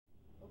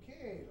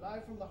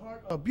Live from the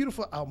heart of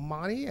beautiful El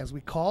Monte, as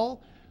we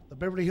call the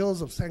Beverly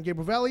Hills of San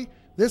Gabriel Valley.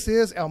 This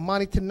is El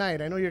Monte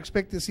Tonight. I know you're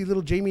expecting to see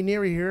little Jamie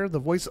Neary here, the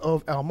voice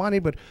of El Monte,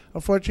 but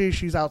unfortunately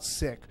she's out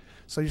sick.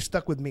 So you're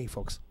stuck with me,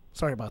 folks.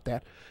 Sorry about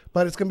that.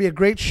 But it's going to be a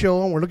great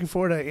show, and we're looking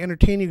forward to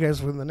entertain you guys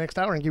for the next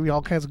hour and give you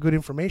all kinds of good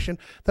information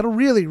that'll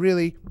really,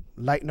 really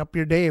lighten up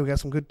your day. We got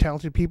some good,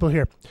 talented people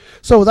here.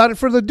 So without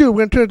further ado, we're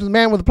going to turn to the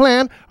man with a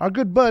plan, our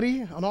good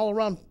buddy, an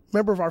all-around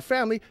member of our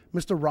family,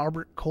 Mr.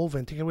 Robert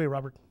Colvin. Take it away,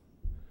 Robert.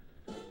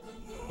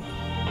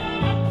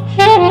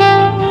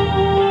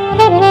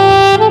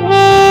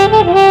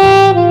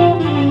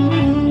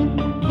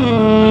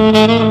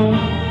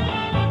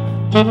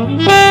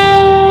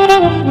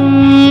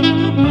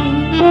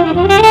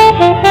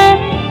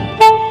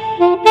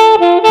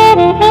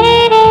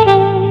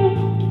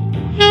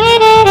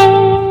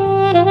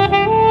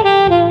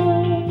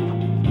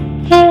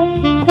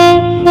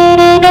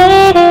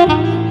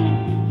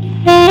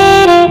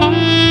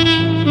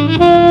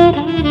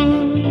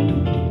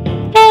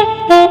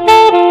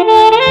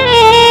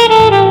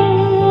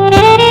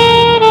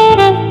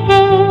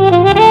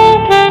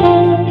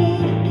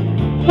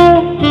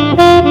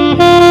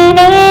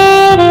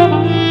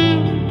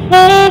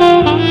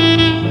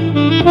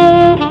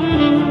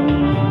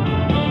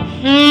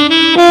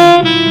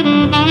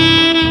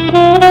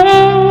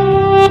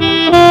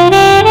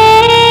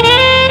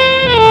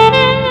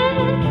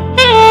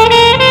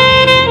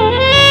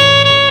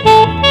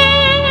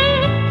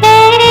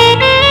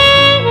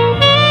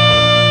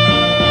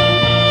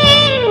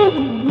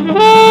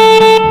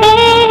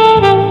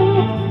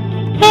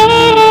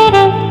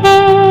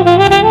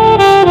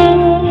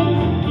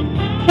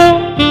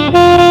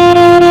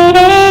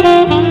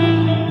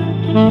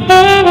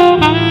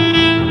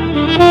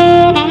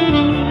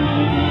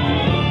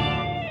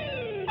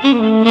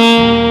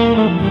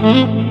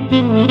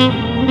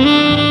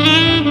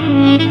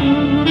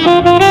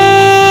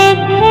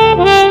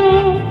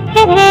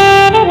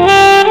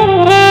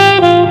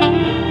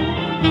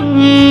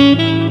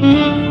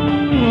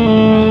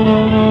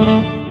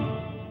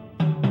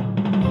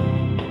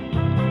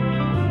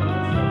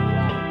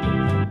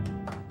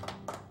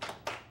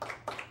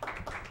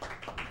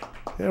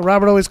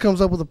 Robert always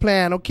comes up with a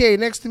plan. Okay,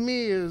 next to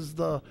me is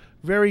the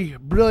very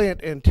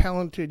brilliant and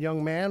talented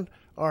young man,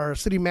 our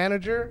city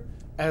manager,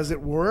 as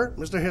it were,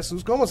 Mr.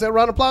 Jesus Gomez. That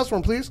round of applause for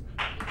him, please.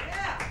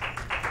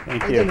 Yeah.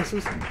 Thank you.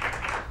 Jesus.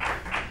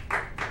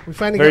 We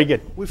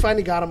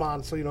finally got him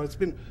on. So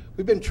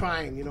we've been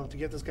trying, to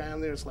get this guy on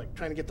there. It's like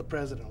trying to get the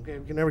president. Okay,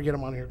 we can never get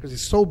him on here because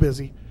he's so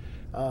busy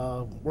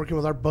working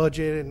with our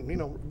budget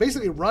and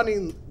basically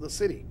running the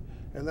city.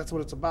 And that's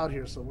what it's about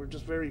here. So we're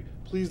just very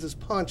pleased as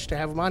punch to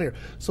have him on here.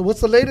 So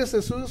what's the latest,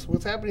 Jesus?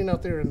 What's happening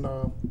out there in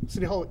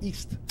City Hall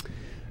East?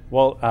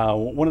 Well,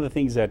 one of the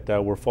things that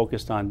we're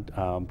focused on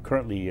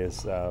currently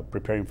is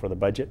preparing for the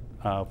budget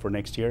for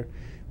next year.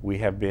 We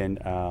have been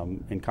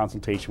in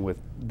consultation with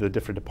the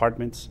different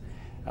departments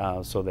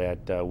so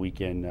that we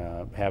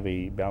can have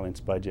a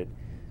balanced budget.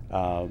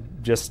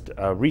 Just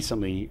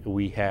recently,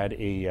 we had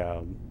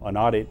an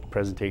audit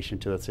presentation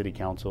to the City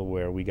Council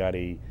where we got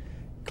a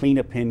clean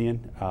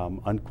opinion,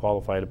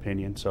 unqualified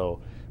opinion.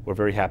 So we're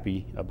very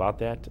happy about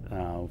that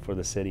for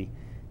the city.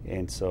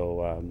 And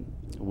so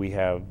we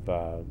have,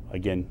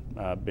 again,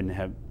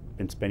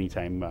 been spending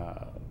time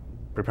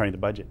preparing the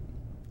budget.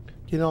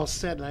 All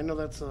set, and I know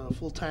that's a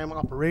full-time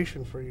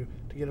operation for you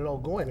to get it all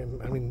going.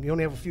 And I mean, you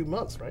only have a few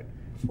months, right,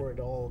 before it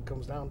all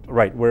comes down to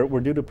Right. We're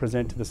due to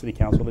present to the City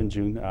Council in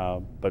June,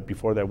 but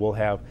before that we'll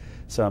have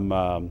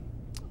some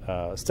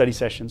study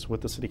sessions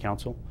with the City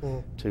Council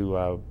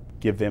to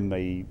give them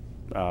a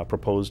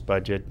proposed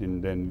budget,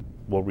 and then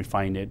we'll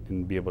refine it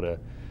and be able to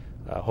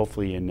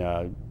hopefully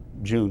in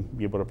June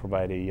be able to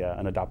provide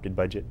an adopted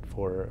budget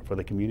for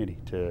the community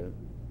to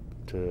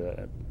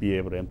be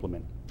able to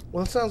implement.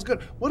 Well, that sounds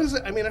good. What is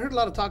it? I mean, I heard a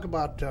lot of talk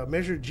about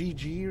Measure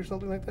GG or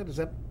something like that. Is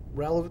that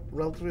relevant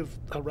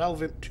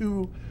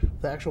to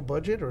the actual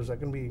budget, or is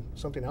that going to be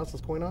something else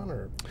that's going on?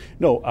 Or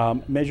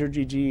no, Measure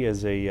GG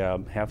is a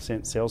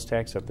half-cent sales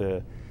tax that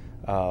the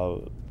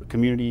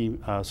community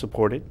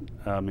supported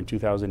in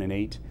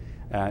 2008.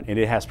 And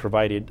it has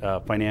provided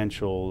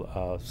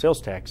financial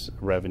sales tax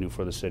revenue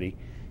for the city,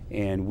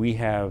 and we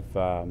have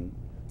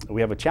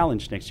a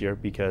challenge next year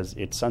because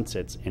it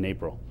sunsets in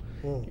April,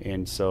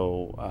 and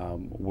so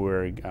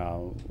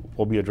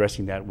we'll be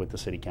addressing that with the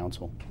City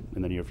Council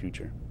in the near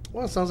future.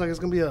 Well, it sounds like it's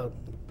going to be a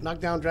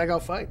knockdown,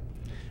 drag-out fight.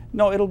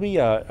 No, it'll be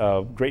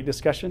a great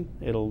discussion.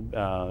 It'll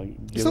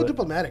it's so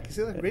diplomatic. It's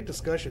a great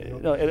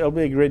discussion. No, it'll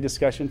be a great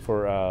discussion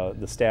for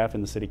the staff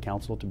and the City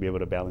Council to be able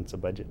to balance the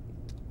budget.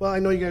 Well, I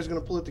know you guys are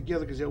going to pull it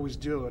together because you always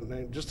do.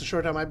 And just the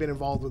short time I've been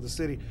involved with the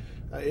city,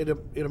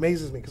 it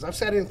amazes me because I've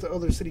sat into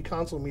other city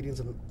council meetings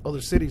in other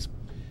cities.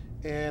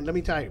 And let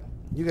me tell you,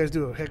 you guys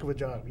do a heck of a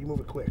job. You move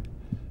it quick.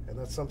 And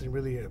that's something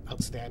really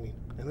outstanding.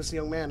 And this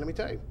young man, let me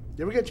tell you,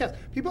 you ever get a chance?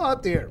 People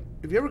out there,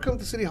 if you ever come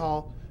to City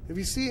Hall, if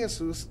you see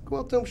Jesus, go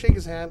up to him, shake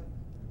his hand,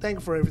 thank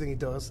him for everything he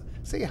does,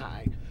 say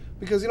hi.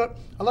 Because,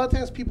 a lot of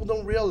times people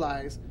don't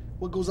realize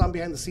what goes on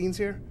behind the scenes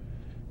here.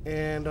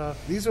 And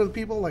these are the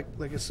people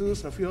like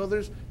Jesus and a few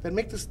others that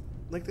make this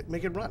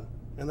make it run.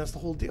 And that's the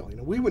whole deal.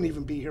 We wouldn't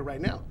even be here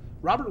right now.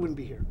 Robert wouldn't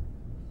be here.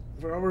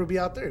 If Robert would be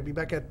out there, he'd be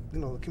back at the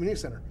community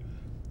center.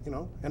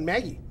 And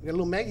Maggie, we got a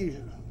little Maggie,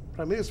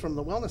 probably is from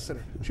the wellness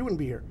center. She wouldn't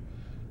be here.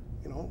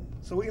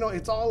 So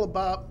it's all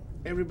about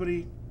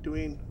everybody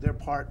doing their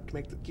part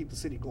to keep the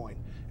city going.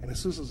 And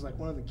Jesus is like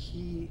one of the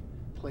key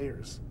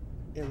players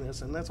in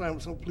this, and that's why I'm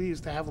so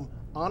pleased to have him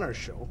on our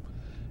show.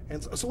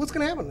 And so what's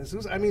going to happen?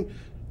 Jesus, I mean,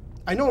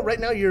 I know right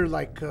now you're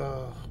like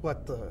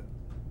the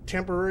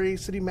temporary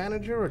city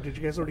manager, or did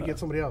you guys already get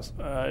somebody else?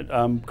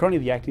 I'm currently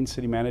the acting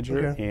city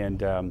manager, Okay.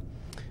 and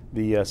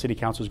the city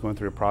council is going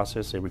through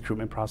a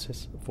recruitment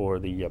process for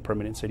the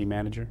permanent city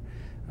manager.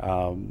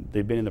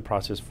 They've been in the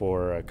process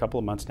for a couple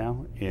of months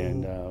now,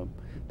 and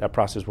that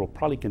process will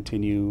probably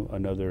continue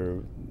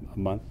another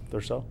month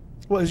or so.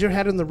 Well, is your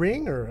hat in the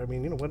ring, or I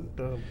mean, what?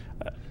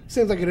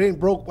 Seems like it ain't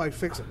broke, why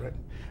fix it, right?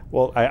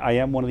 Well, I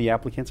am one of the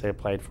applicants. I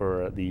applied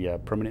for the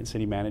permanent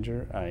city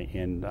manager,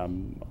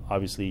 and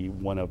obviously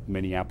one of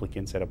many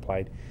applicants that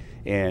applied,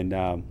 and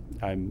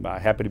I'm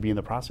happy to be in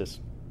the process.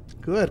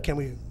 Good. Can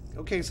we?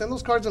 Okay, send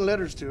those cards and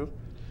letters too.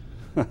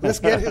 Let's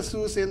get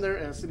Jesus in there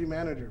as city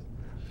manager.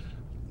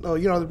 No,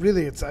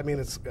 really,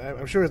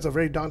 I'm sure it's a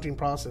very daunting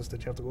process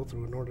that you have to go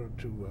through in order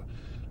to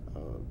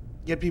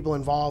get people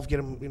involved, get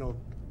them,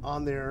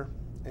 on there.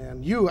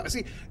 And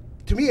see,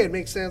 to me, it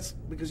makes sense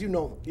because you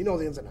know the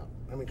ins and outs.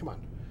 I mean, come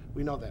on,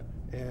 we know that.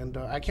 And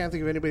I can't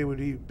think of anybody who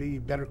would be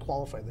better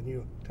qualified than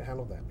you to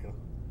handle that,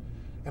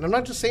 And I'm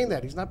not just saying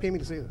that. He's not paying me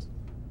to say this.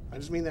 I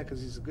just mean that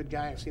because he's a good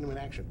guy. I've seen him in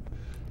action.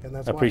 And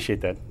that's I why. appreciate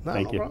that.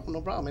 Thank you.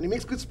 No problem. And he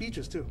makes good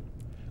speeches, too.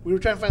 We were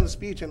trying to find the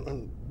speech,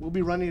 and we'll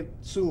be running it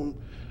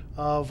soon,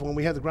 of when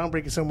we had the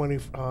groundbreaking ceremony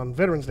on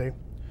Veterans Day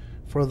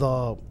for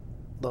the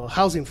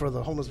housing for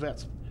the homeless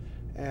vets.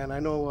 And I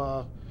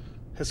know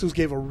Jesus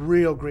gave a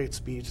real great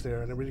speech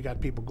there, and it really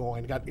got people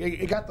going.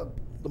 It got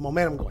the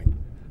momentum going,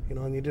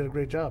 and you did a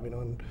great job,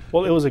 And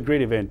Well, it was a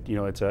great event.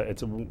 It's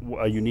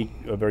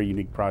a very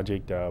unique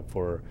project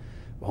for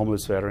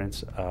homeless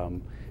veterans.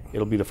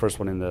 It'll be the first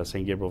one in the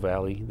San Gabriel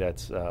Valley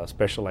that's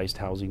specialized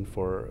housing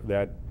for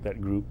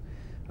that group.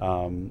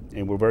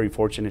 And we're very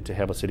fortunate to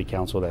have a city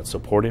council that's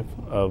supportive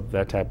of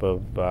that type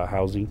of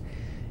housing.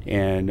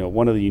 And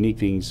one of the unique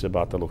things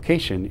about the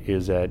location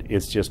is that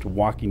it's just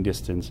walking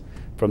distance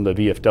from the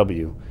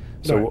VFW.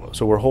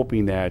 So we're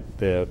hoping that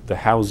the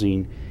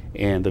housing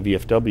and the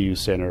VFW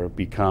center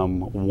become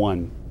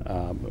one,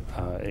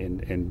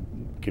 and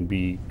can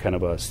be kind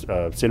of a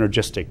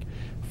synergistic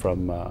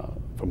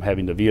from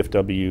having the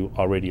VFW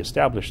already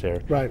established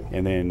there, right,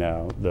 and then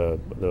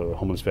the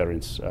homeless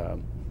veterans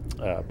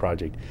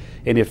project.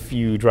 And if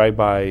you drive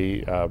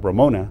by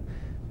Ramona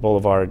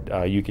Boulevard,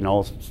 you can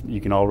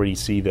already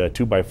see the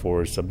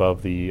 2x4s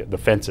above the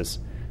fences.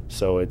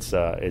 So it's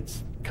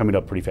coming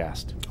up pretty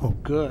fast. Oh,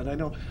 good. I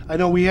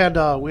know. We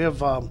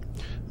have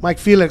Mike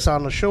Felix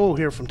on the show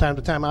here from time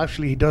to time.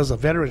 Actually, he does a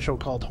veteran show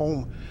called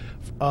Home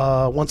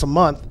once a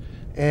month,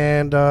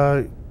 and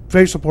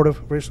very supportive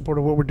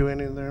of what we're doing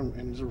in there.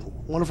 And he's a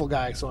wonderful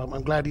guy. So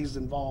I'm glad he's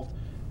involved,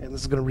 and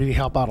this is going to really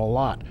help out a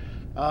lot.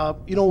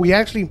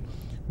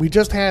 We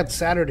just had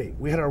Saturday.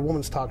 We had our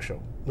women's talk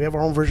show. We have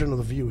our own version of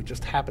The View. It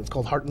just happened. It's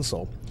called Heart and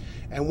Soul.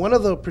 And one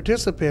of the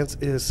participants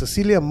is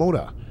Cecilia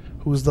Mota,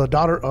 who's the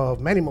daughter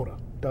of Manny Mota,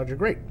 Dodger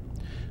Great.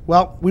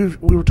 Well, we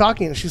were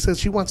talking, and she says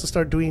she wants to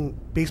start doing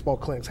baseball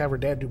clinics, have her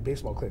dad do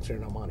baseball clinics here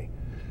in El Monte.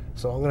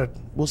 So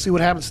we'll see what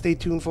happens. Stay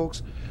tuned,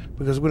 folks,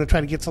 because we're going to try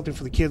to get something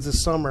for the kids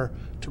this summer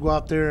to go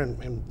out there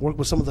and work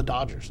with some of the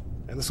Dodgers.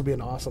 And this will be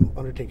an awesome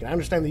undertaking. I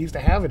understand they used to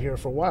have it here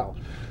for a while.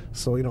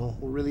 So,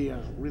 we're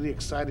really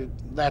excited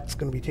that's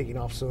going to be taking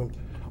off soon.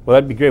 Well,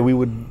 that'd be great. We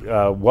would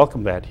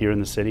welcome that here in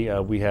the city.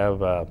 We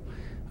have a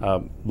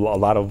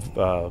lot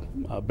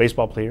of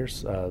baseball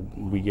players.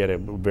 We get a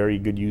very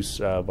good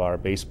use of our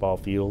baseball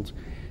fields,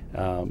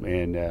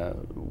 and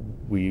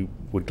we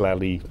would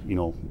gladly,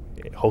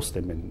 host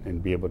them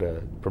and be able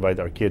to provide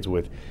our kids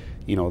with,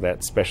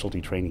 that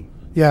specialty training.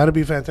 Yeah, it'd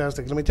be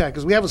fantastic. Let me tell you,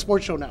 because we have a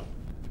sports show now.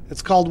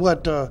 It's called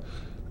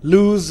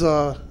Lou's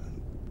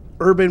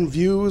Urban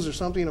Views or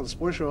something, the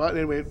sports show.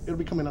 Anyway, it'll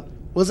be coming up.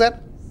 What's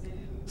that?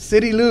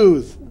 City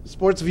Lou's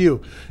Sports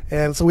View.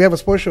 And so we have a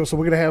sports show, so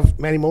we're going to have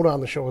Manny Mota on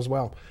the show as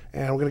well.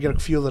 And we're going to get a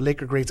few of the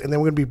Laker greats, and then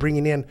we're going to be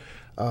bringing in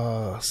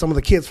some of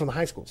the kids from the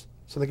high schools,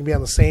 so they can be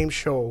on the same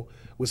show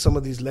with some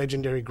of these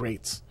legendary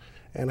greats.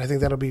 And I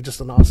think that'll be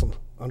just an awesome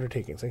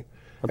undertaking. See?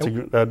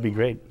 That'd be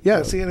great.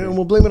 Yeah, see, and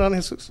we'll blame it on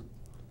Jesus.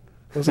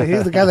 We'll say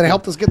he's the guy that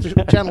helped us get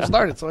the channel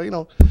started, so,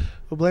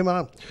 we'll blame it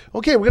on him.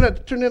 Okay, we're going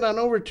to turn it on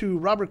over to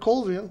Robert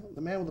Colvin,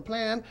 the man with the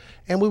plan,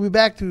 and we'll be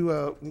back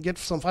to get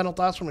some final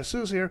thoughts from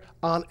Jesus here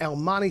on El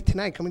Monte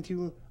Tonight, coming to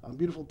you on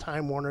beautiful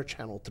Time Warner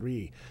Channel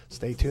 3.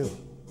 Stay tuned.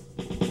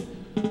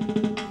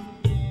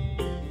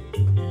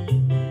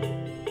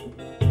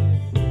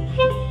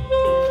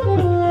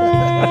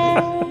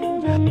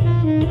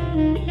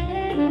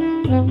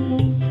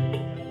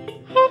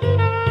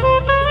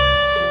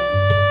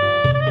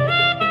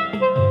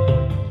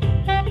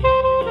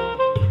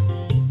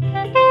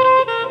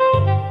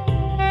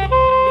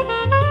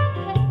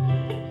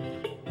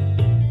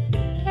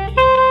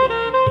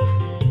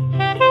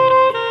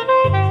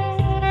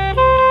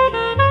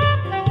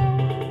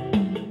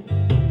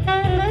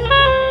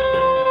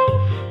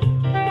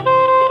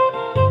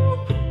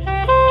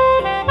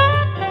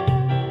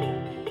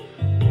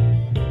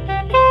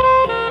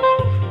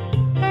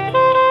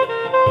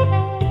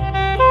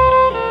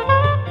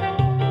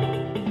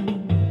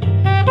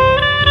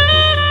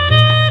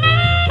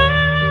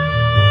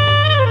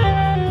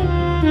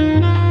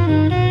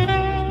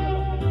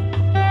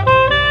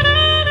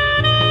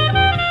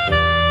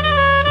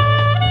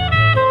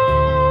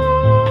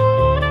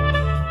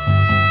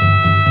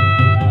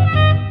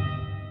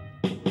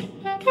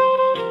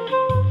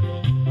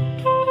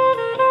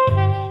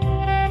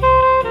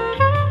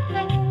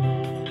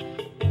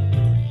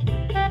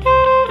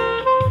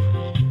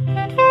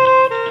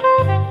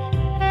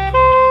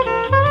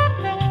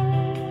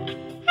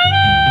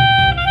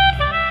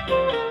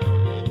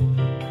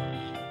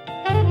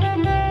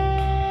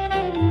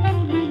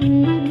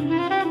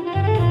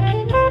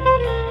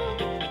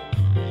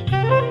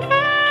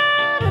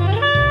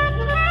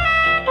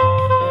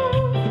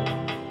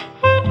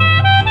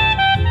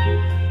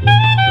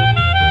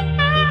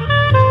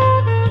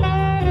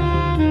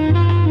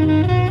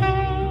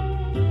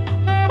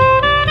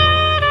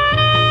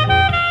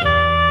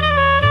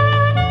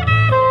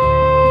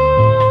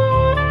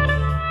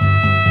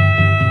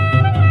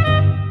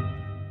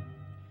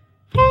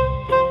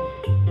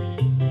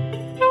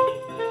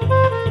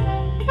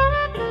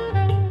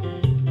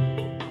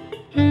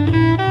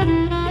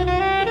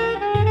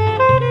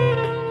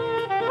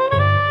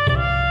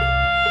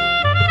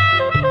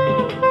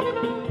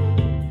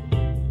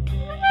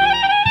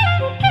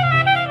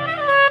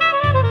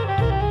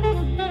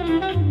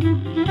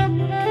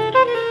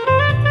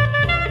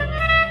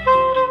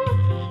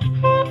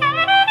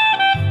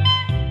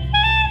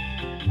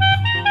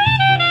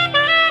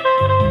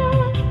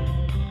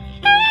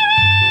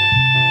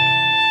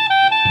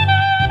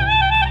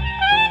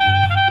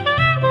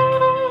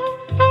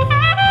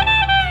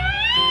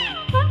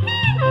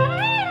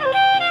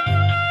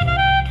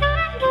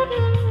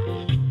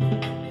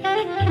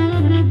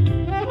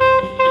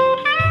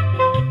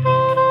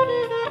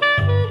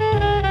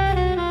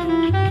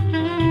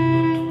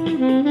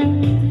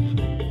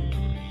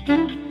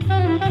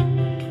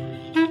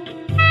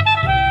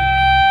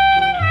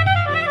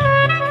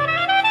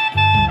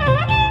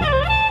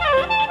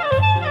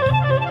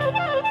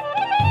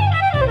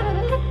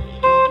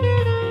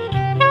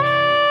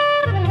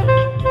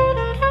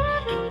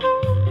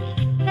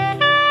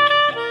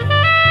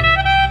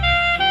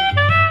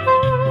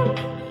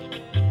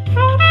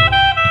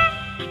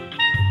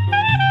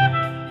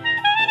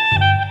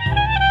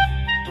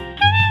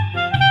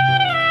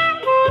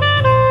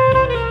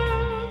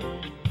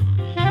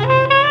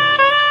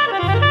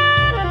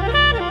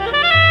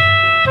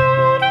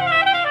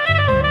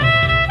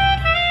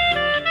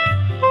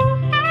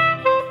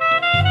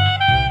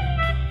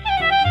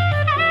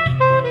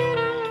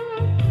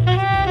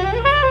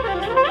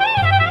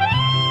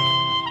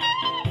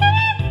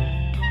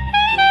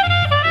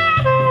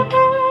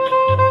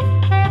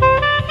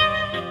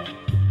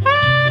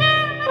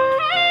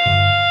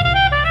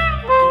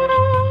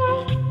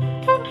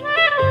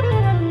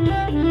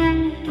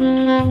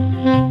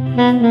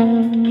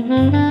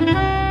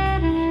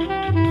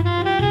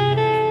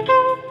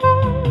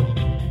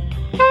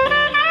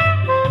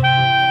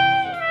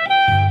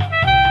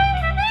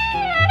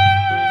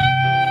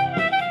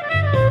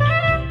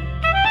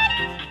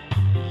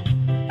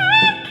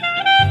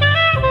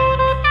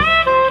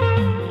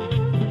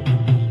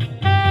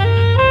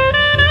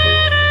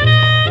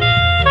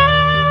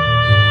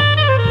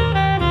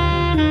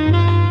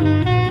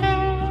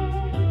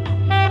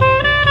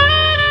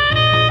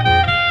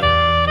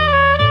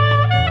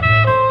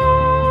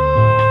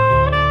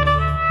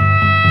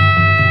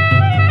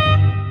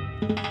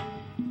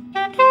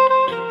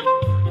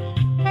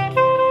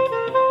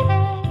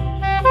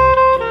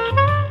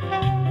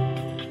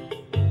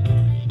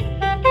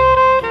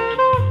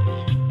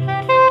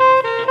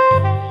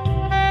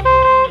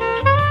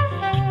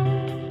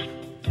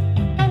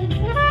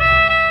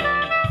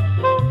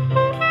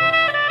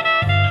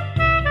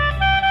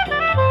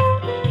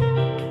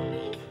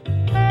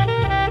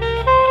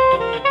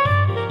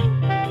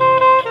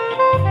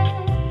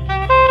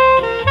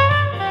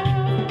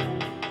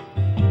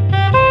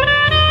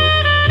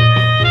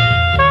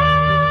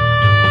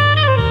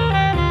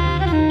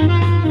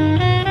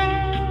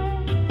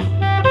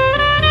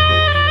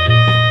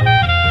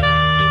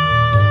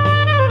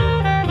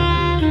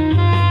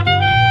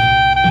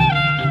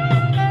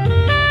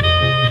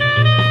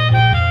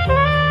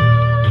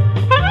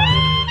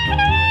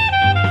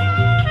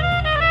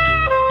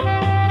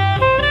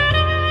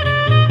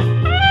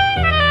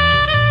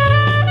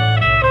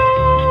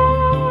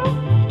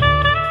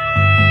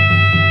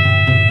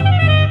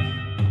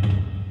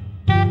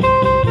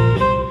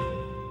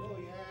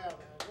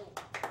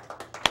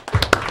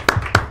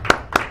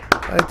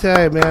 I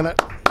tell you, man,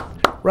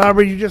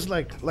 Robert, you just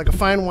like a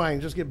fine wine,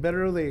 just get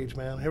better with age,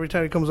 man. Every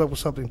time he comes up with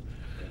something,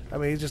 I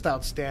mean, he's just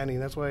outstanding.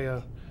 That's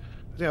why,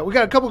 yeah, we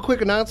got a couple of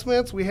quick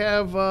announcements. We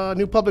have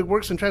new Public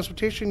Works and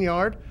Transportation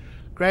Yard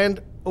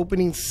grand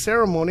opening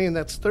ceremony, and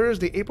that's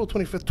Thursday, April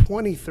 25th,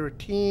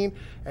 2013,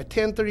 at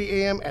 10:30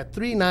 a.m. at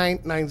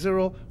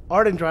 3990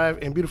 Arden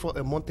Drive in beautiful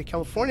El Monte,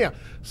 California.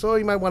 So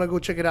you might want to go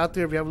check it out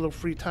there if you have a little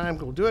free time.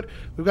 Go do it.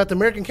 We've got the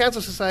American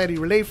Cancer Society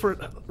Relay for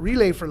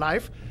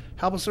Life.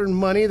 Help us earn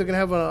money. They're going to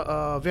have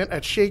an event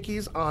at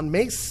Shakey's on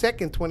May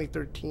 2nd,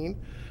 2013,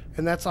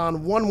 and that's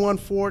on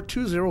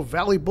 11420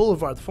 Valley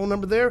Boulevard. The phone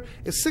number there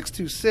is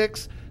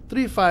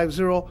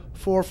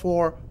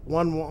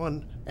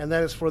 626-350-4411, and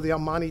that is for the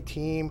Almani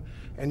team.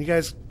 And you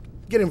guys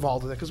get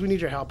involved with it because we need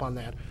your help on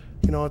that.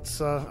 You know,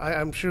 it's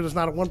I'm sure there's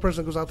not one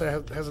person who goes out there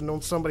that hasn't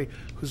known somebody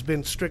who's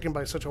been stricken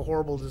by such a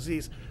horrible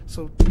disease.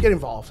 So get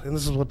involved, and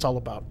this is what it's all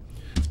about.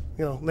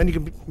 You know, then you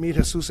can meet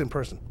Jesus in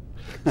person.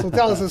 So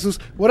tell us, Jesus,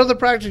 what other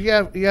projects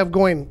you have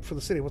going for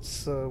the city?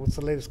 What's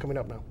the latest coming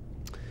up now?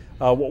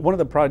 One of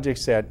the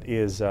projects that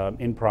is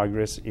in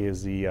progress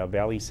is the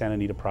Valley Santa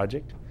Anita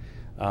project,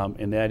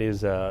 and that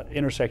is an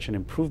intersection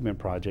improvement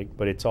project,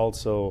 but it's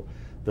also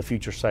the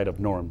future site of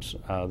norms.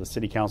 The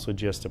City Council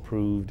just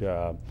approved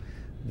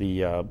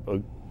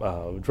the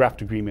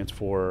draft agreements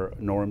for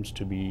norms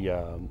to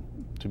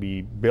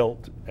be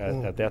built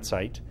at that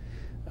site.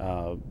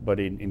 But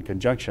in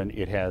conjunction,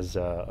 it has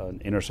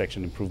an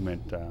intersection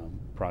improvement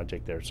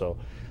project there. So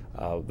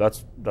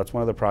that's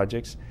one of the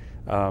projects.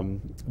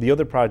 The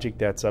other project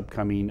that's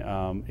upcoming,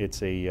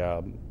 it's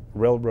a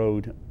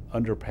railroad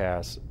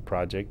underpass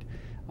project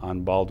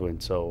on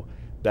Baldwin. So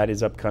that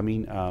is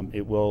upcoming.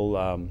 It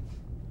will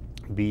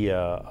be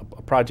a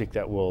project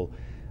that will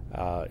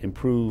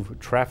improve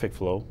traffic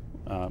flow.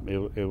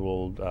 It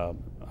will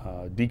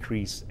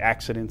decrease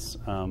accidents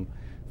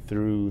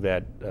through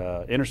that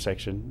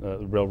intersection,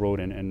 the railroad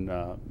and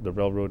the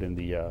railroad and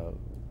the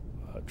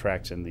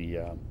tracks in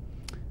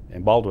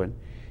Baldwin,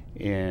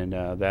 and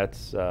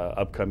that's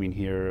upcoming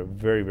here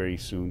very, very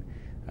soon.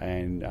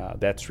 And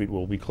that street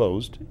will be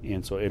closed,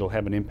 and so it'll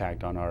have an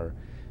impact on our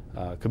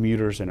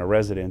commuters and our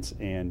residents.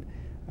 And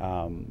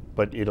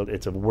but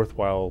it's a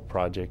worthwhile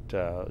project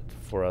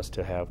for us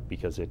to have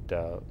because it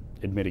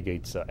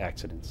mitigates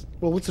accidents.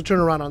 Well, what's the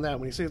turnaround on that?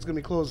 When you say it's going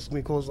to be closed, it's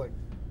going to be closed like,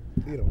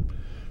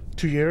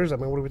 2 years? I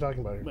mean, what are we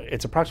talking about here?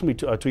 It's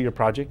approximately a 2-year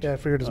project. Yeah, I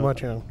figured as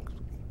much, yeah.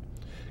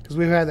 Because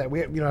we've had that.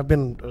 I've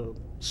been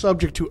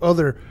subject to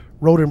other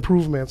road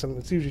improvements, and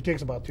it usually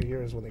takes about 2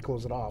 years when they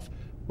close it off.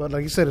 But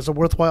like you said, it's a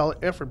worthwhile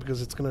effort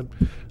because it's going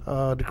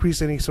to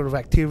decrease any sort of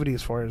activity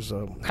as far as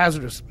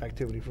hazardous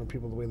activity from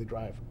people the way they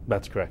drive.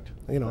 That's correct.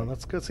 And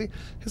that's good. See,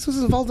 Jesus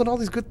is involved in all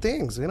these good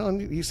things.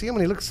 And you see him,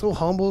 and he looks so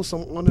humble,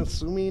 so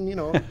unassuming.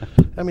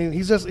 I mean,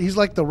 he's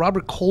like the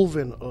Robert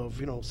Colvin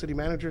of city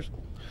managers.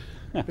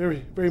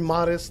 Very, very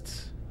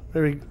modest.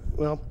 Very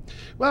well.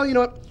 Well, you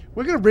know what?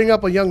 We're going to bring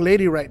up a young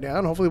lady right now,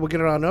 and hopefully we'll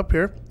get her on up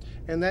here.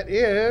 And that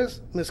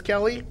is Miss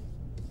Kelly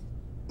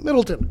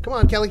Middleton. Come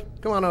on, Kelly.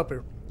 Come on up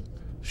here.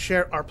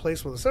 Share our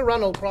place with us. A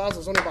round of applause.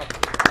 It's only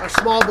about our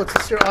small but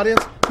sincere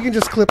audience. You can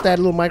just clip that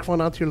little microphone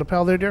onto your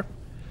lapel there, dear.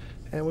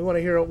 And we want to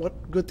hear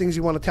what good things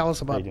you want to tell us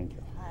about.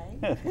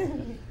 Hi.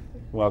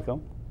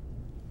 Welcome.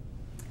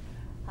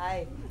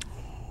 Hi.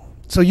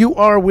 So you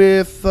are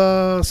with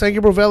San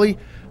Gabriel Valley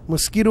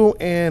Mosquito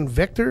and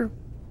Vector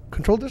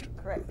control district?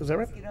 Correct. Is that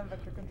right? Mosquito and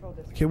vector control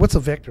district. Okay, what's a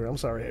vector? I'm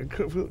sorry,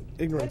 Good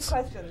ignorance.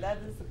 question. That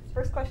is the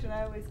first question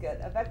I always get.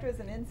 A vector is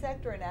an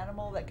insect or an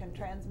animal that can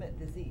transmit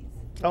disease.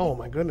 Oh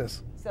my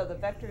goodness. So the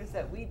vectors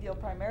that we deal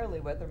primarily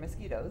with are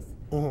mosquitoes,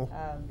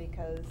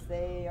 because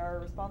they are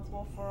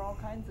responsible for all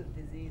kinds of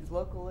disease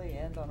locally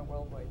and on a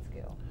worldwide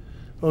scale.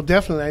 Well,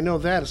 definitely, I know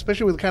that,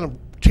 especially with the kind of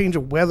change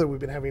of weather we've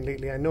been having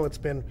lately. I know it's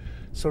been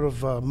sort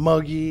of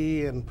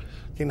muggy and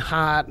getting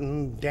hot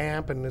and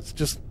damp, and it's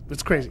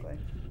crazy. Exactly.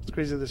 It's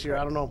crazy this year.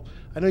 I don't know.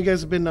 I know you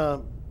guys have been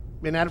at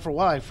it for a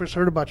while. I first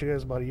heard about you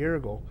guys about a year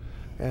ago,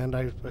 and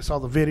I saw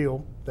the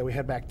video that we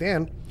had back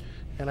then.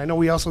 And I know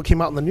we also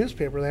came out in the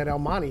newspaper. They had El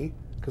Monte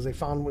because they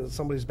found in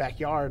somebody's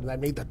backyard, and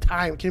that made the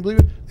Times. Can you believe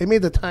it? They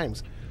made the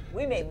Times.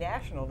 We made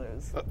national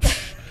news.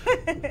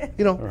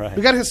 You know, Right.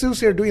 we got Jesus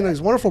here doing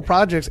these wonderful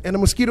projects, and a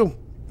mosquito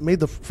made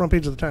the front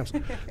page of the Times.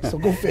 So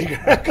go figure.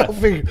 Go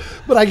figure.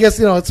 But I guess,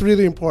 it's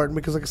really important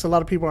because, like I said, a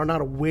lot of people are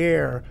not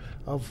aware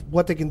of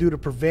what they can do to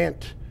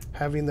prevent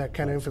having that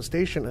kind of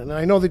infestation. And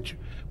I know that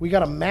we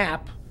got a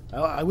map.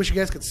 I wish you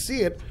guys could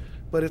see it,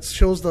 but it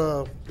shows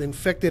the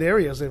infected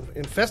areas,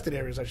 infested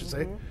areas, I should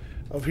say,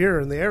 of here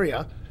in the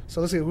area.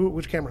 So let's see,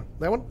 which camera?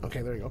 That one?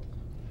 Okay, there you go.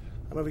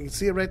 I don't know if you can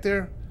see it right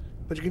there,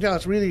 but you can tell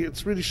it's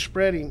really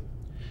spreading.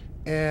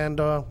 And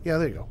yeah,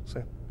 there you go.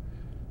 See?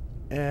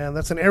 And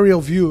that's an aerial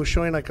view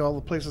showing like all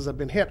the places that have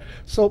been hit.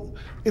 So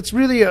it's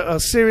really a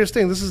serious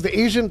thing. This is the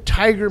Asian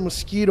tiger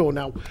mosquito.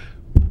 Now,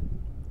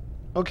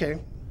 okay,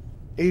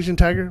 Asian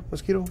tiger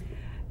mosquito.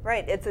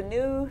 Right, it's a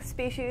new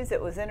species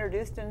that was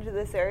introduced into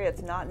this area.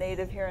 It's not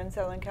native here in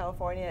Southern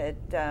California. It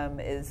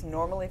is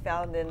normally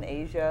found in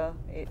Asia,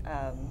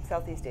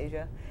 Southeast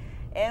Asia.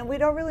 And we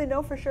don't really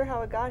know for sure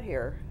how it got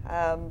here.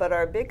 But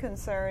our big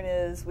concern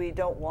is we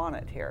don't want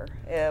it here.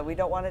 We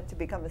don't want it to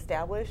become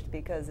established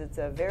because it's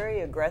a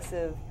very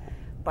aggressive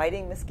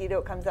biting mosquito.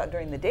 It comes out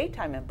during the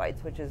daytime and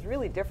bites, which is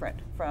really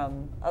different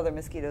from other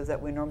mosquitoes that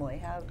we normally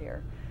have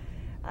here.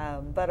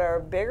 But our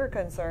bigger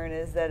concern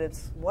is that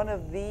it's one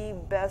of the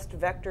best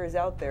vectors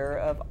out there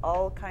of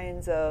all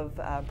kinds of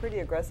pretty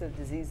aggressive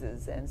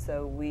diseases. And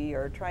so we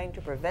are trying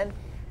to prevent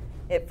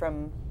it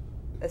from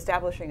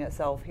establishing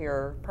itself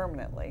here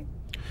permanently.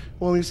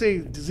 Well, when you say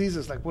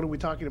diseases, like what are we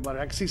talking about?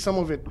 I can see some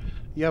of it.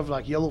 You have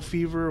like yellow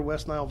fever,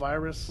 West Nile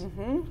virus.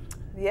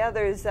 Yeah,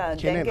 there's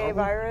dengue Normal?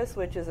 virus,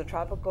 which is a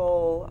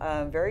tropical,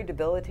 very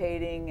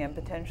debilitating and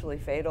potentially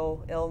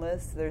fatal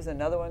illness. There's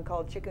another one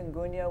called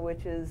chikungunya,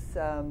 which is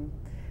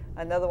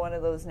another one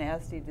of those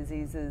nasty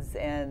diseases.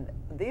 And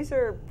these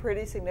are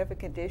pretty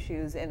significant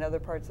issues in other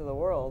parts of the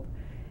world.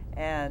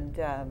 And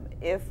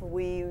if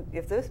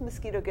this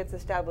mosquito gets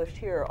established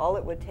here, all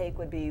it would take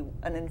would be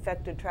an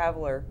infected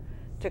traveler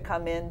to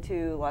come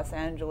into Los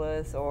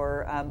Angeles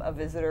or a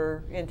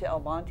visitor into El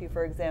Monte,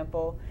 for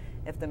example.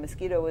 If the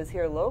mosquito was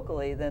here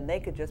locally, then they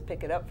could just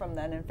pick it up from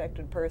that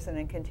infected person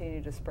and continue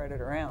to spread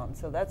it around.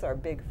 So that's our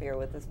big fear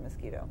with this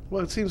mosquito.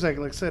 Well, it seems like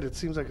I said, it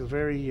seems like a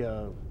very,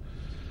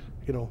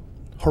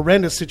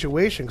 horrendous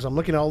situation because I'm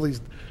looking at all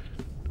these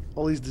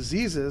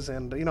diseases,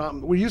 and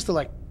we're used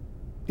to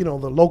the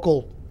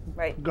local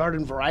Right.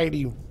 garden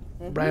variety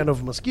brand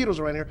of mosquitoes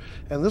around here,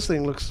 and this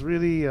thing looks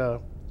really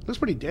looks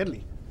pretty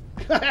deadly.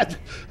 I'm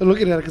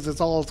looking at it because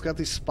it's got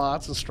these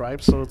spots and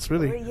stripes, so it's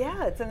really Well,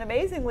 yeah, it's an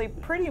amazingly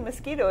pretty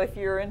mosquito if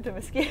you're into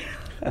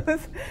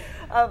mosquitoes.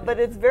 But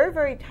it's very,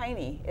 very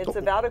tiny. It's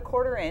about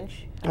 1/4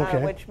 inch,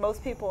 Okay. which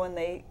most people, when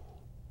they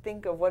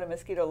think of what a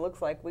mosquito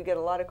looks like, we get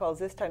a lot of calls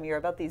this time of year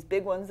about these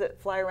big ones that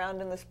fly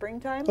around in the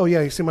springtime. Oh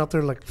yeah, you see them out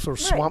there like sort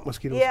of Right. swamp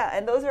mosquitoes. Yeah,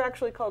 and those are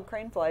actually called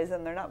crane flies,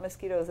 and they're not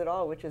mosquitoes at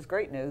all, which is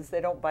great news.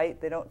 They don't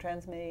bite, they don't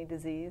transmit any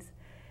disease.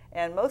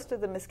 And most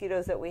of the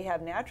mosquitoes that we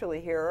have naturally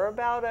here are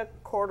about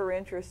 1/4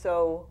 inch or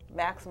so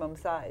maximum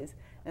size.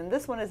 And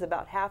this one is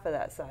about half of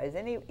that size.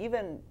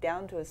 Even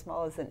down to as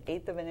small as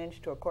 1/8 of an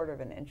inch to 1/4 of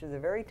an inch is a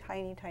very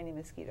tiny, tiny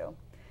mosquito.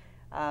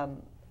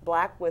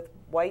 Black with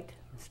white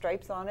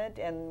stripes on it,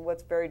 and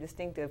what's very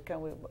distinctive,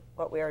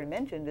 what we already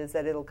mentioned, is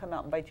that it'll come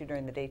out and bite you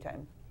during the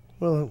daytime.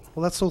 Well,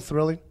 that's so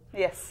thrilling.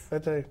 Yes. I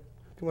tell you.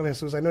 Come on,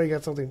 Jesus. I know you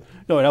got something.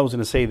 No, and I was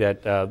going to say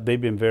that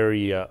they've been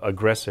very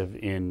aggressive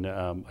in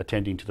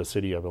attending to the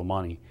city of El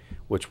Monte,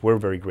 which we're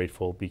very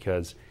grateful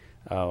because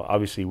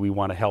obviously we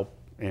want to help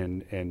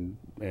and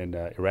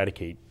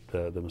eradicate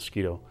the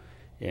mosquito,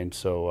 and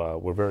so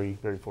we're very,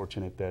 very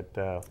fortunate that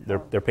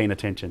they're paying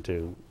attention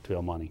to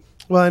El Monte.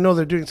 Well, I know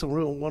they're doing some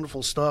real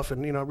wonderful stuff,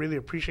 and I really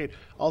appreciate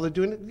all they're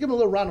doing. Give them a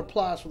little round of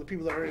applause for the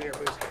people that are in here,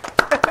 please.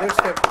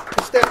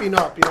 They're stepping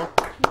up,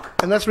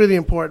 and that's really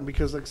important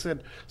because, like I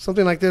said,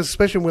 something like this,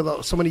 especially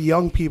with so many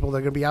young people that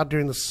are going to be out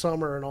during the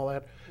summer and all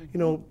that,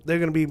 they're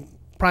going to be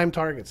prime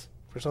targets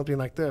for something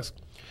like this.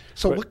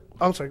 So,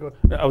 I'm sorry, go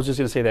ahead. I was just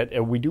going to say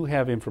that we do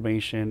have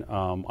information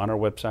on our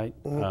website.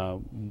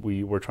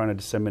 We're trying to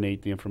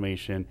disseminate the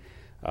information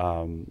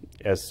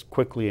as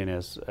quickly and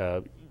as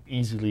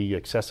easily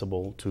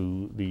accessible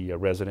to the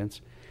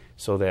residents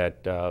so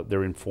that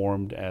they're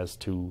informed as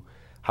to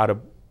how to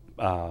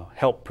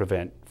help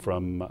prevent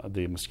from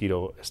the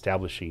mosquito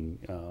establishing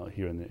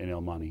here in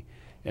El Monte.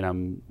 And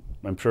I'm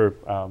I'm sure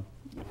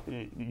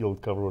you'll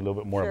cover a little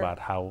bit more Sure. about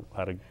how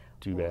to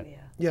do that. Yeah.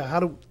 Yeah,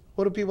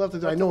 what do people have to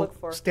do? What I to know look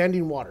for.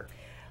 standing water.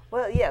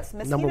 Well, yes,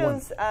 Number one.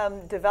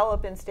 mosquitoes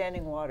develop in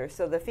standing water.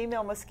 So the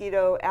female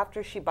mosquito,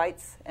 after she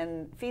bites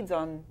and feeds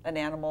on an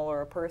animal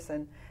or a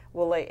person,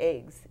 will lay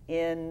eggs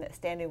in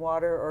standing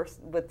water, or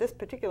with this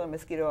particular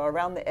mosquito,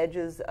 around the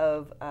edges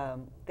of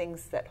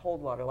things that hold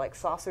water, like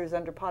saucers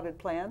under potted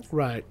plants.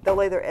 Right. They'll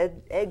lay their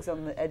eggs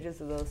on the edges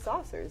of those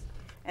saucers.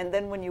 And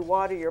then when you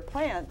water your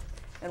plant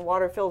and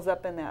water fills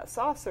up in that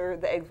saucer,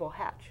 the eggs will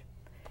hatch.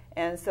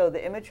 And so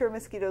the immature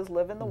mosquitoes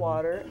live in the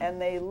water,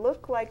 and they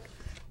look like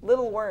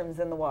little worms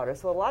in the water.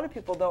 So a lot of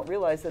people don't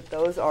realize that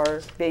those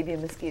are baby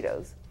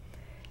mosquitoes.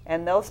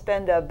 And they'll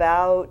spend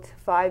about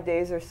 5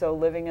 days or so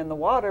living in the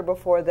water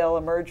before they'll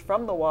emerge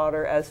from the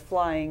water as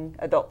flying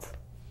adults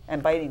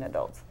and biting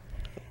adults.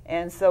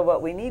 And so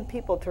what we need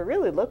people to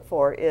really look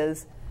for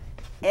is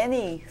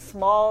any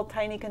small,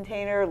 tiny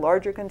container,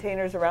 larger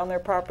containers around their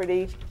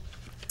property.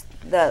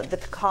 The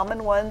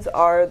common ones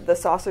are the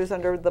saucers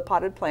under the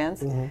potted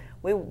plants. Mm-hmm.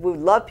 We would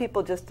love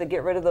people just to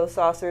get rid of those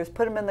saucers,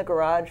 put them in the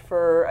garage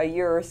for a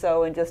year or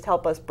so, and just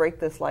help us break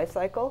this life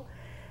cycle.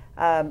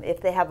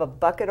 If they have a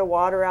bucket of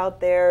water out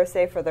there,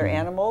 say for their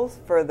animals,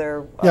 for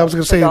their Yeah, I was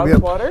going to say dogs' yeah,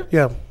 water.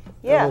 Yeah.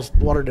 Yeah. Those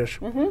water dish.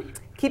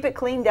 Keep it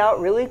cleaned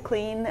out, really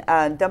clean.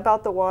 Dump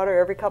out the water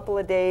every couple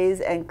of days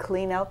and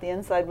clean out the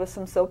inside with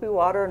some soapy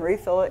water and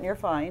refill it, and you're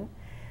fine.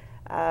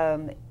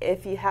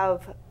 If you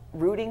have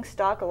rooting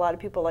stock, a lot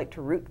of people like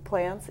to root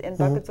plants in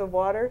buckets of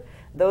water.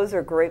 Those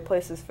are great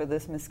places for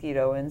this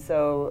mosquito, and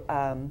so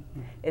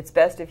it's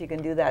best if you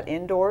can do that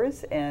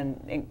indoors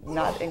and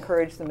not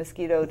encourage the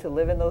mosquito to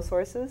live in those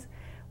sources.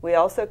 We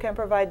also can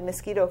provide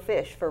mosquito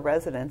fish for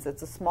residents.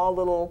 It's a small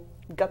little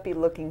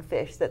guppy-looking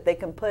fish that they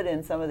can put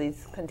in some of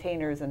these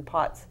containers and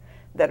pots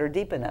that are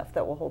deep enough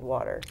that will hold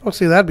water. Oh,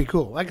 see, that'd be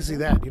cool. I can see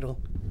that, you know.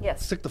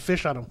 Yes. Stick the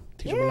fish on them.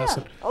 Teach them a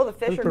lesson. Oh, the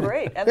fish are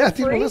great. And yeah, they're teach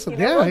them a free. lesson. You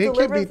know, Yeah, we'll you can't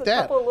deliver beat a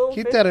that. couple of little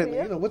Keep fish that for at,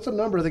 you. you know, what's the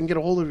number? They can get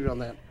a hold of you on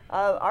that.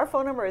 Our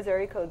phone number is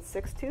area code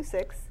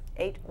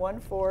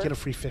 626-814. Get a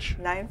free fish.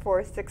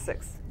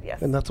 9466.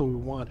 Yes. And that's what we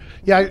want.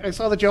 Yeah, I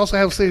saw that you also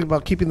have something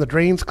about keeping the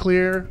drains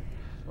clear.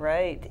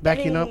 Right.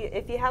 Backing up.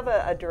 If you have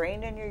a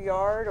drain in your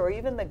yard, or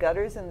even the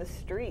gutters in the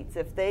streets,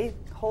 if they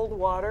hold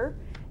water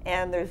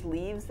and there's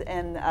leaves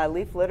and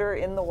leaf litter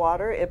in the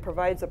water, it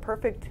provides a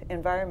perfect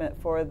environment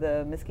for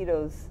the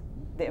mosquitoes,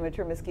 the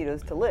immature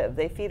mosquitoes, to live.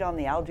 They feed on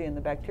the algae and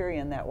the bacteria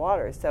in that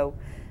water. So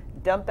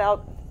dump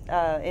out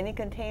any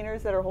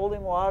containers that are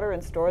holding water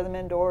and store them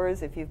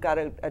indoors. If you've got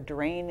a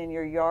drain in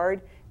your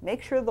yard,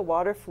 make sure the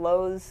water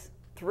flows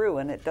through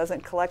and it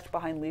doesn't collect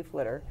behind leaf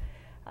litter.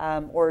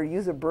 Or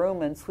use a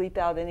broom and sweep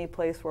out any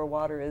place where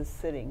water is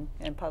sitting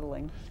and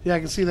puddling. Yeah, I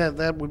can see that.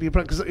 That would be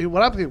because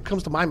what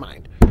comes to my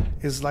mind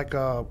is like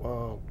a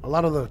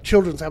lot of the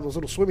children's have those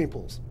little swimming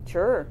pools.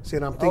 Sure. See,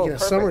 and I'm thinking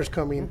as summer's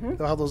coming,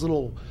 they'll have those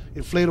little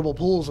inflatable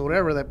pools or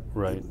whatever that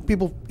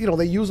people, you know,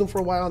 they use them for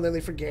a while and then they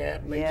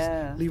forget and they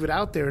just leave it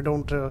out there and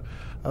don't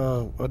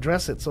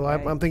address it. So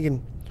I'm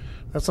thinking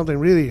that's something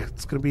really,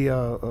 it's going to be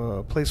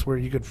a place where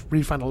you could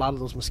really find a lot of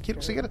those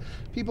mosquitoes. So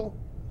people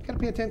got to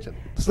pay attention.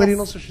 This lady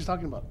knows what she's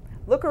talking about.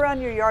 Look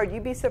around your yard.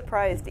 You'd be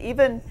surprised.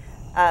 Even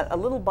a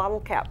little bottle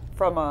cap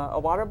from a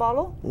water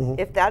bottle,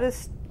 if that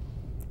is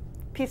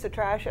piece of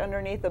trash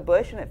underneath a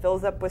bush and it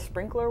fills up with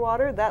sprinkler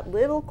water, that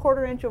little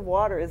 1/4 inch of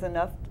water is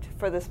enough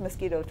for this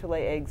mosquito to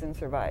lay eggs and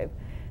survive.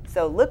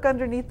 So look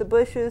underneath the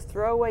bushes,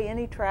 throw away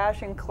any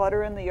trash and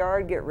clutter in the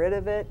yard, get rid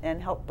of it,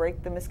 and help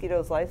break the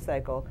mosquito's life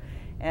cycle.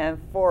 And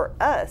for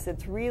us,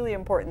 it's really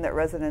important that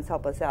residents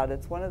help us out.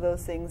 It's one of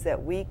those things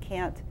that we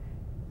can't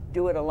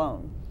do it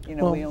alone. You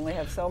know, we only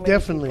have so many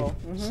people.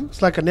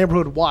 It's like a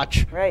neighborhood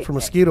watch for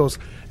mosquitoes.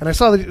 And I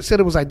saw that you said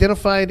it was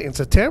identified in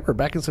September,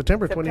 back in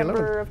September 2011.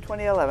 September of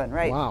 2011,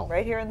 right. Wow.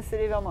 Right here in the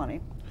city of El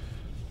Monte.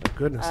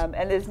 Goodness.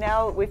 And is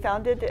now, we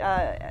found it,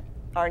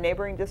 our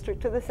neighboring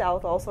district to the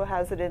south also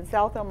has it in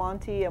South El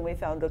Monte, and we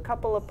found a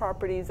couple of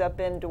properties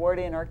up in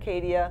Duarte and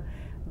Arcadia.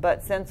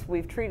 But since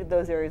we've treated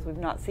those areas, we've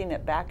not seen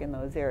it back in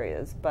those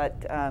areas.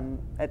 But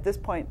at this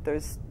point,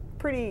 there's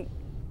pretty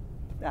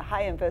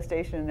high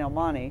infestation in El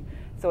Monte,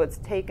 so it's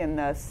taken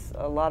us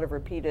a lot of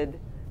repeated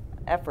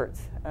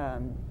efforts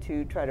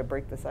to try to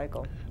break the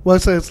cycle. Well,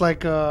 it's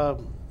like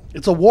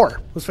it's a war.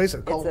 Let's face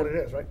it. Call it what it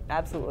is, right?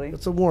 Absolutely.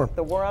 It's a war.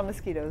 The war on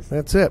mosquitoes.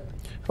 That's it.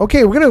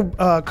 Okay, we're going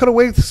to cut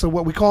away to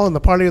what we call in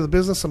the party of the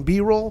business some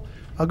B-roll.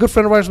 A good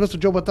friend of ours, Mr.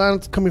 Joe Batan,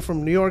 is coming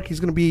from New York.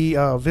 He's going to be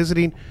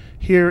visiting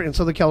here in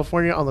Southern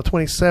California on the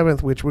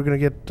 27th, which we're going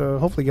to get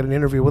hopefully get an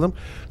interview with him.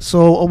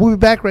 So we'll be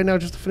back right now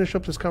just to finish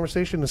up this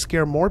conversation and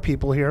scare more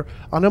people here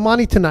on El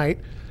Monte tonight,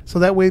 so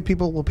that way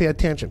people will pay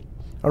attention.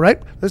 All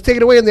right? Let's take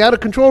it away in the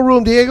out-of-control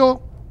room,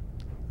 Diego.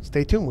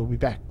 Stay tuned. We'll be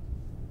back.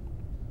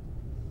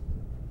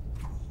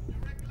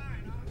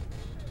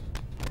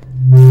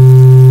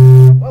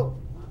 Whoa.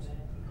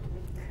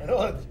 I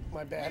know,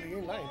 my bad. You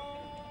ain't lying.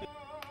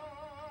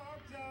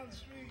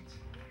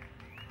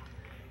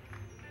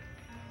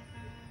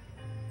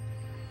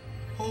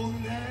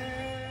 Holding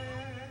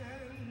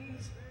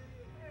hands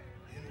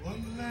in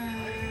Wonderland.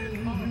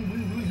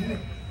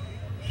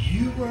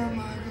 were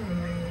my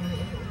girl.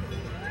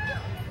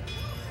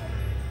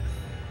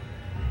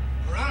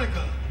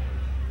 Veronica,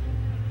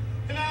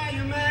 and are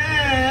you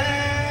man?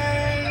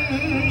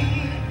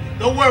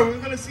 Don't worry, we're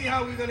going to see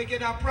how we're going to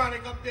get our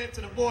product up there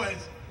to the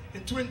boys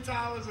in Twin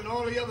Towers and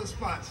all the other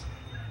spots.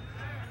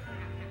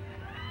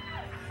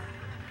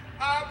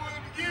 I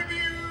would give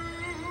you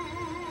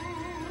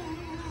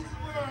the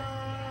world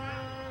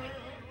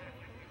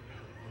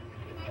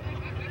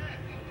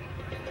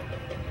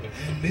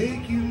and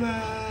make you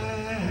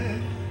my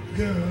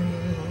girl.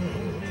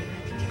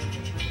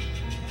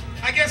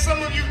 I guess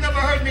some of you've never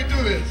heard me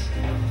do this.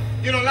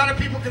 You know, a lot of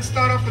people can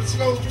start off with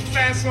slow,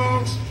 fast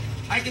songs.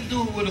 I can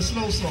do it with a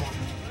slow song.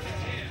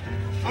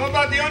 I'm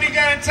about the only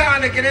guy in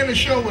town that can end the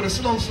show with a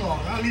slow song.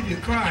 I'll leave you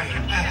crying.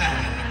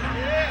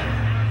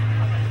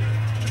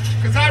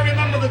 Because I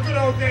remember the good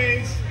old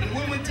days in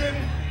Wilmington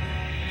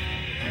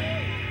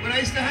when I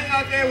used to hang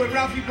out there with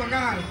Ralphie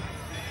Pagan.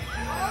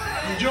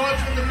 And George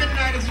from the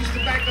Midnighters used to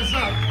back us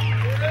up.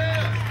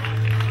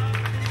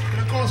 And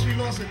of course we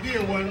lost a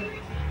dear one.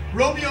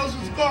 Romeo's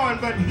was gone,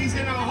 but he's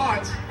in our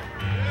hearts.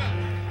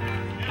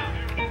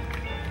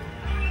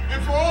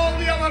 And for all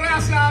the other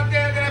raza out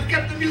there that have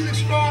kept the music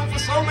strong for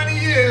so many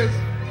years,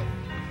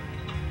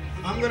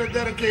 I'm going to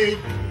dedicate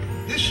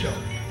this show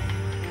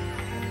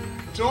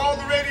to all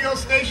the radio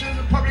stations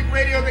and public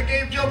radio that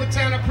gave Joe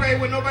Bataan a play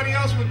when nobody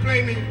else would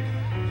play me.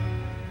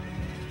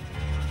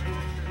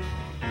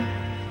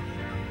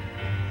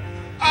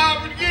 I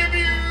would give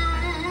you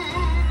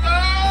the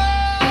world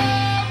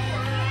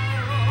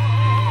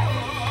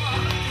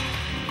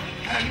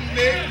and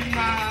make you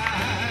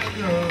my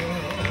girl.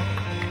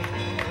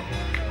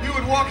 We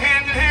would walk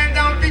hand in hand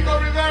down Pico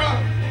Rivera,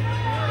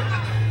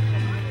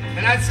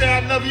 and I'd say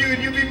I love you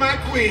and you be my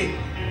queen.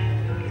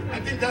 I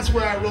think that's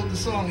where I wrote the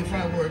song, If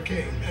I Were a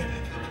King.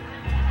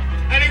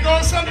 And it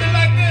goes something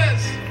like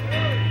this.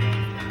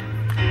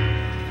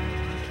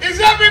 Is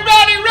everybody